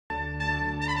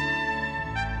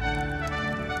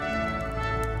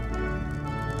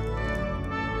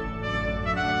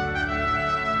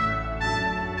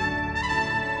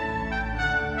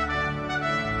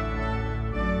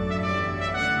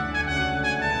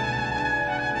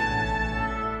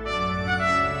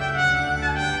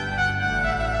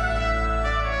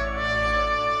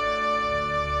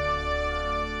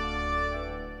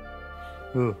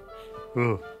Uh,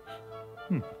 uh.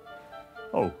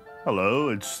 Oh, hello,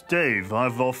 it's Dave.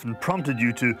 I've often prompted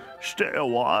you to stay a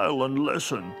while and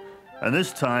listen. And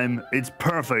this time, it's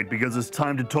perfect because it's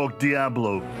time to talk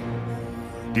Diablo.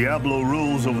 Diablo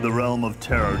rules over the realm of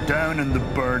terror, down in the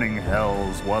burning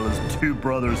hells, while his two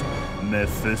brothers,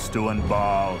 Mephisto and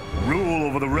Baal, rule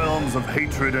over the realms of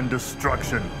hatred and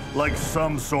destruction, like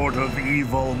some sort of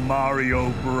evil Mario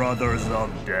Brothers of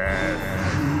death.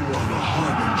 You are the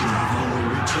harbinger of our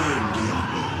return,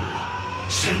 Diablo.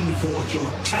 Send forth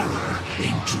your terror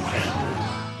into hell.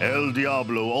 El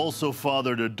Diablo also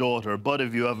fathered a daughter, but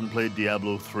if you haven't played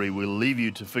Diablo 3, we'll leave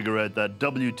you to figure out that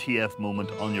WTF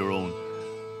moment on your own.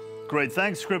 Great,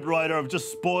 thanks, scriptwriter. I've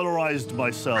just spoilerized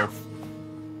myself.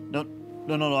 No,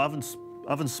 I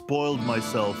haven't spoiled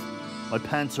myself. My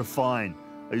pants are fine.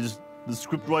 The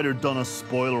scriptwriter done a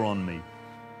spoiler on me.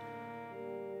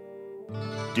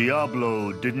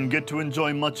 Diablo didn't get to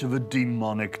enjoy much of a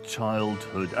demonic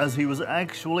childhood, as he was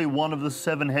actually one of the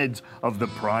 7 heads of the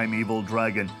primeval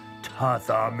dragon,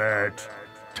 Tathamet.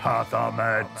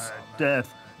 Tathamet's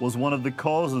death was one of the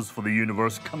causes for the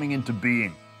universe coming into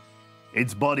being.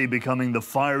 Its body becoming the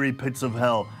fiery pits of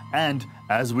hell, and,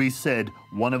 as we said,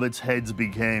 one of its heads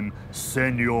became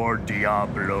Senor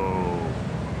Diablo,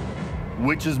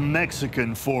 which is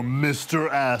Mexican for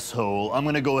Mr. Asshole. I'm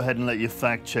gonna go ahead and let you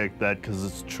fact check that because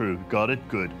it's true. Got it?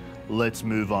 Good. Let's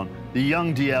move on. The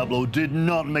young Diablo did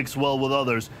not mix well with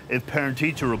others, if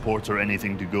parent-teacher reports are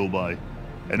anything to go by.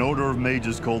 An order of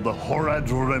mages called the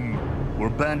Horadrim were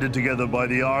banded together by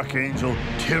the archangel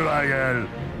Tirael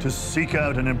to seek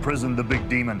out and imprison the big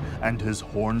demon and his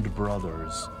horned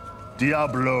brothers.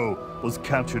 Diablo was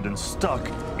captured and stuck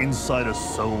inside a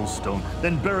soul stone,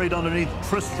 then buried underneath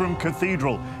Tristram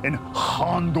Cathedral in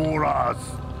Honduras.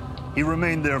 He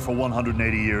remained there for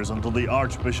 180 years until the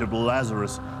Archbishop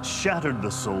Lazarus shattered the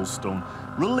soul stone,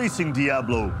 releasing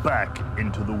Diablo back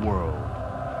into the world.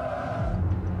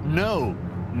 No,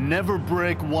 never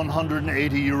break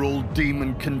 180-year-old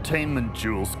demon containment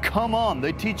jewels. Come on,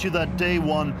 they teach you that day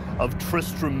 1 of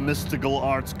Tristram Mystical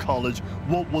Arts College.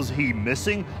 What was he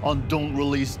missing on Don't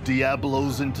Release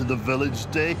Diablos into the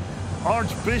Village Day?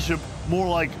 Archbishop, more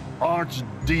like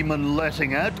Archdemon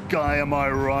letting out guy, am I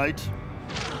right?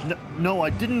 No,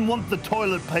 I didn't want the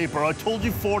toilet paper. I told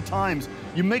you 4 times.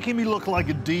 You're making me look like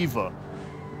a diva.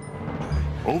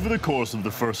 Over the course of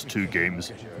the first 2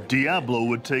 games, Diablo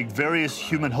would take various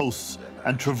human hosts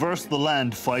and traverse the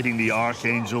land fighting the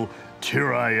Archangel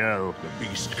Tirael. The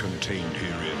beast contained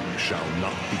herein shall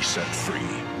not be set free,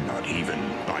 not even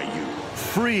by you.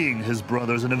 Freeing his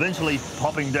brothers and eventually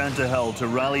popping down to hell to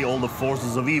rally all the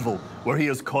forces of evil, where he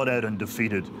is caught out and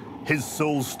defeated, his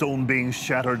soul stone being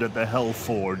shattered at the Hell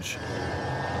Forge.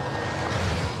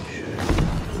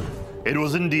 It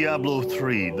was in Diablo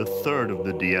 3, the 3rd of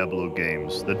the Diablo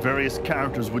games, that various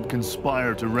characters would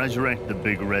conspire to resurrect the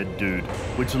big red dude,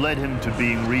 which led him to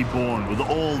being reborn with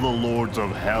all the lords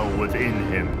of hell within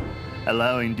him,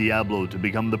 allowing Diablo to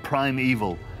become the prime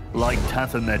evil, like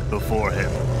Tathamet before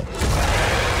him.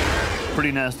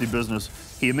 Pretty nasty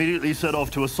business. He immediately set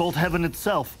off to assault heaven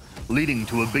itself, leading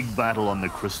to a big battle on the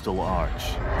Crystal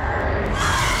Arch.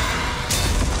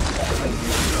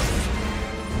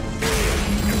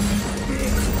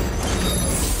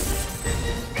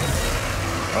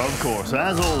 Of course,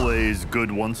 as always,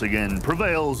 good once again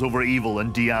prevails over evil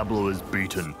and Diablo is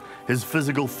beaten, his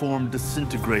physical form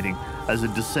disintegrating as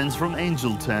it descends from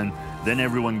Angel Town. Then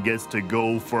everyone gets to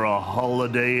go for a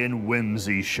holiday in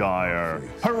Whimsyshire.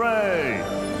 Hooray!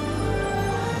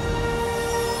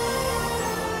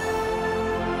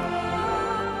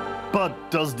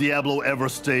 But does Diablo ever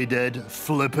stay dead?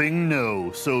 Flipping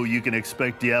no. So you can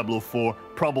expect Diablo 4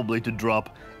 probably to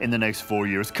drop in the next 4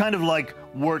 years. Kind of like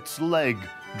Wirt's leg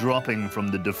dropping from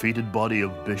the defeated body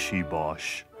of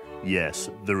Bishibosh. Yes,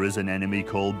 there is an enemy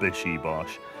called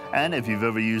Bishibosh. And if you've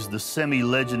ever used the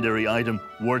semi-legendary item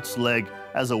Wirt's leg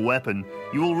as a weapon,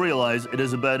 you will realize it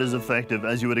is about as effective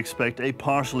as you would expect a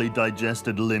partially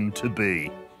digested limb to be.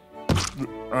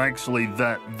 Actually,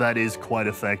 that is quite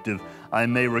effective. I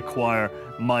may require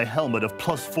my helmet of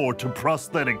 +4 to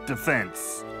prosthetic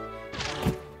defense.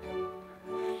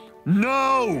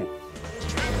 No!